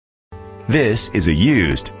This is a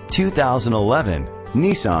used 2011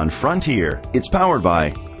 Nissan Frontier. It's powered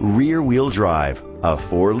by rear-wheel drive, a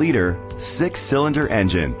 4-liter, 6-cylinder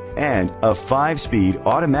engine, and a 5-speed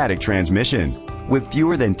automatic transmission. With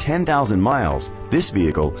fewer than 10,000 miles, this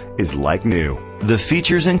vehicle is like new. The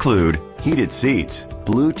features include heated seats,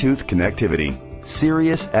 Bluetooth connectivity,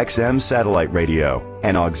 Sirius XM satellite radio,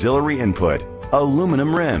 and auxiliary input,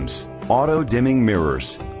 aluminum rims, auto-dimming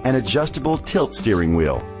mirrors, an adjustable tilt steering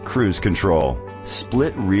wheel, cruise control,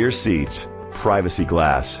 split rear seats, privacy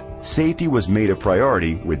glass. Safety was made a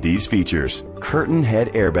priority with these features: curtain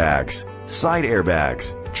head airbags, side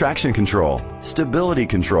airbags, traction control, stability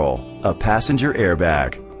control, a passenger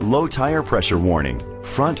airbag, low tire pressure warning,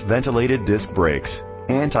 front ventilated disc brakes,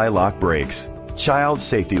 anti-lock brakes, child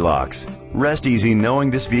safety locks. Rest easy knowing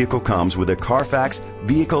this vehicle comes with a Carfax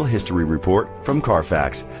Vehicle History Report from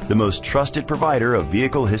Carfax, the most trusted provider of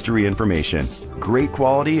vehicle history information. Great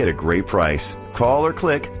quality at a great price. Call or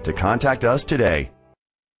click to contact us today.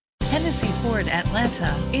 Hennessy Ford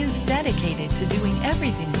Atlanta is dedicated to doing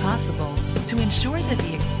everything possible to ensure that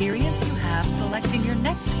the experience you have selecting your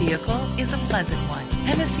next vehicle is a pleasant one.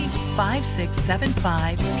 Hennessy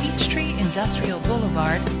 5675 Peachtree Industrial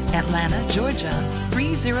Boulevard, Atlanta, Georgia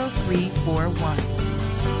 30341.